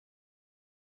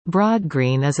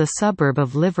Broadgreen is a suburb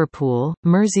of Liverpool,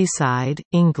 Merseyside,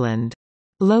 England.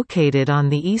 Located on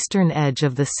the eastern edge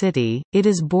of the city, it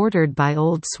is bordered by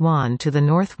Old Swan to the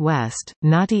northwest,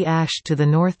 Knotty Ash to the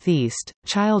northeast,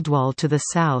 Childwall to the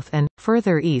south and,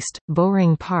 further east,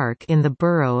 Bowring Park in the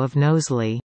borough of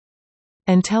Knowsley.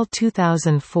 Until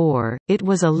 2004, it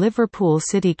was a Liverpool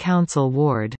City Council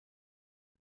ward.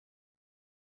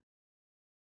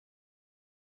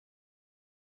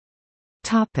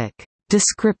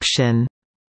 Description.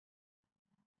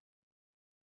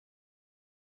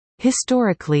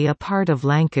 Historically a part of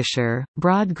Lancashire,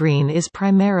 Broadgreen is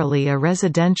primarily a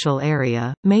residential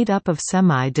area, made up of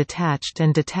semi-detached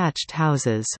and detached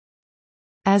houses.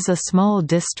 As a small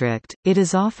district, it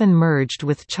is often merged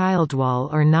with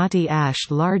Childwall or Knotty Ash,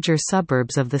 larger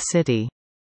suburbs of the city.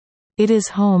 It is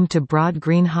home to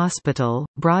Broadgreen Hospital,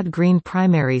 Broadgreen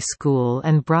Primary School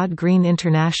and Broadgreen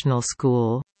International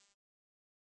School.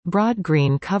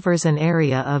 Broadgreen covers an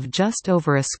area of just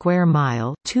over a square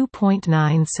mile,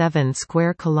 2.97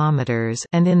 square kilometers,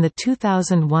 and in the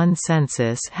 2001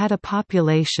 census had a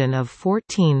population of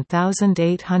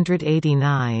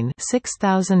 14,889,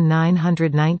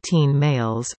 6,919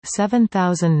 males,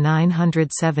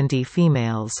 7,970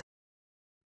 females.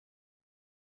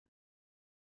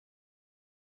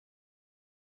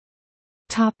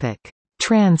 Topic: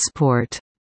 Transport.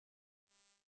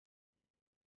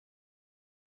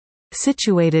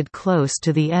 Situated close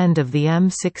to the end of the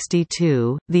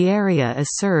M62, the area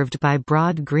is served by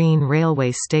Broadgreen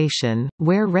Railway Station,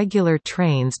 where regular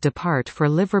trains depart for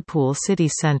Liverpool city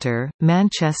centre,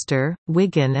 Manchester,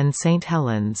 Wigan and St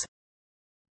Helens.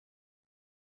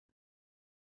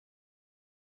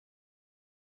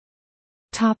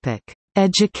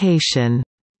 Education.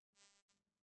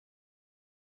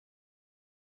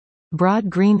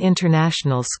 Broadgreen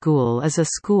International School is a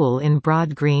school in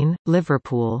Broadgreen,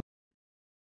 Liverpool.